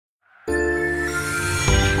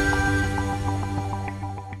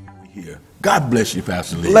God bless you,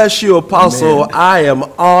 Pastor Lee. Bless you, Apostle. Amen. I am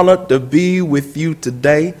honored to be with you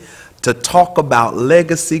today to talk about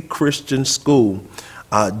Legacy Christian School.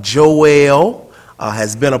 Joel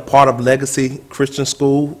has been a part of Legacy Christian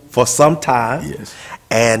School for some time. Yes.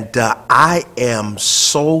 And I am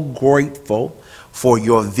so grateful for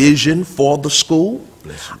your vision for the school.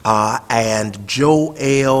 Bless you. And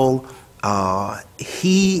Joel,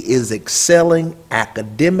 he is excelling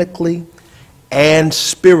academically and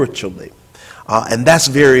spiritually. And that's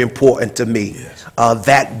very important to me, Yes.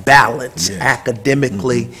 that balance, Yes.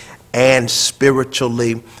 academically and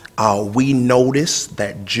spiritually. We notice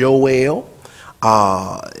that Joel,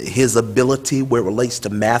 his ability where it relates to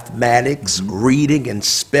mathematics, reading, and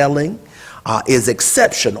spelling is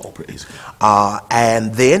exceptional. Praise God.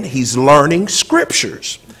 And then he's learning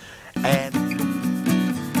scriptures. And